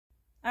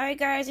Alright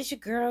guys, it's your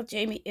girl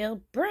Jamie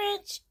L.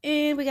 Branch,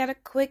 and we got a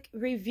quick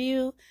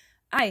review.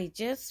 I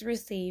just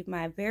received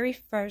my very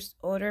first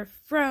order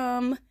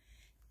from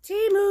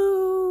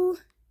Temu.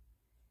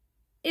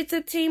 It's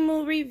a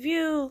Temu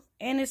review,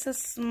 and it's a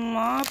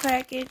small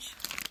package.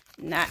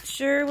 Not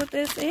sure what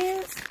this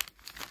is,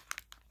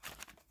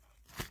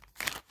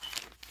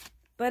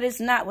 but it's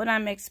not what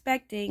I'm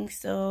expecting,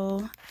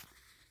 so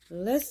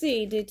let's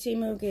see. Did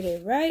Temu get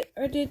it right,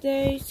 or did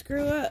they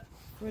screw up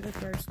for the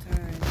first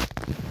time?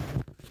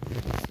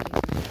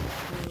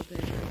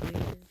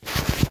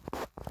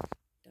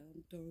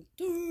 Dun,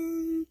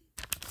 dun.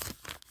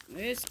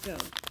 Let's go.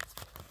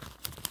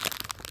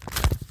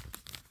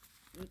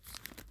 Oops.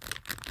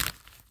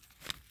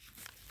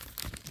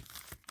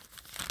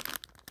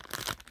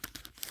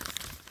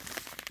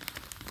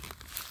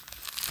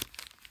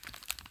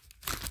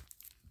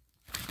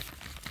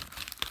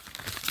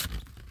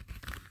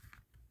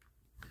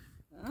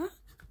 Huh?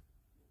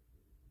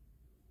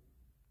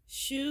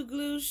 Shoe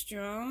glue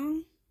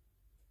strong.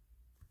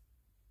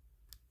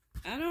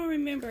 I don't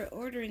remember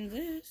ordering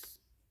this.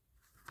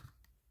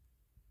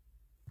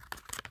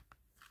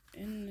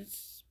 And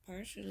it's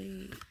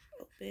partially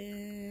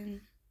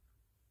open.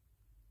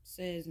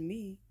 Says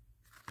me.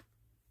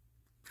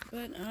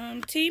 But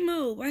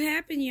Temu, what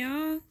happened,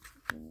 y'all?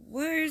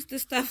 Where's the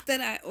stuff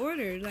that I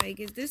ordered? Like,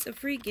 is this a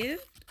free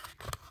gift?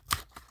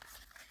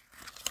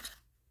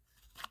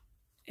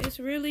 It's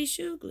really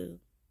shoe glue.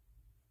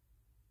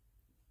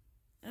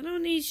 I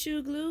don't need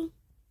shoe glue.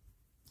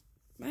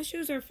 My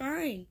shoes are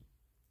fine,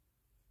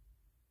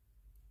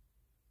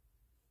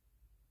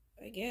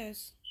 I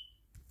guess.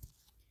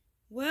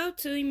 Well,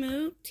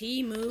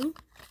 Temu,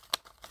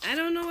 I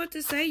don't know what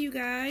to say, you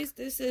guys.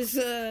 This is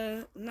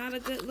not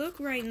a good look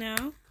right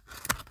now.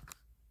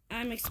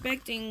 I'm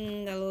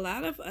expecting a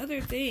lot of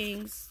other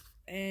things,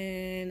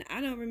 and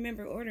I don't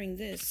remember ordering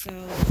this, so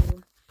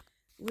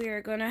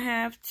we're gonna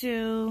have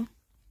to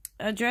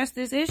address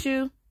this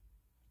issue.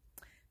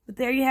 But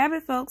there you have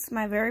it, folks.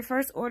 My very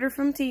first order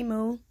from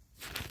Temu,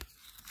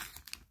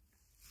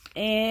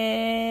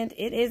 and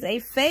it is a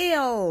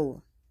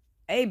fail,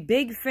 a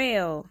big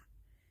fail.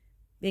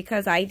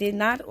 Because I did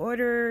not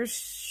order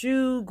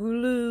shoe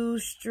glue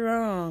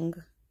strong.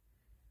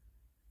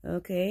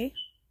 Okay.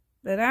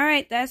 But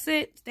alright, that's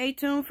it. Stay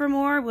tuned for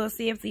more. We'll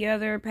see if the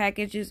other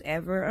packages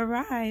ever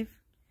arrive.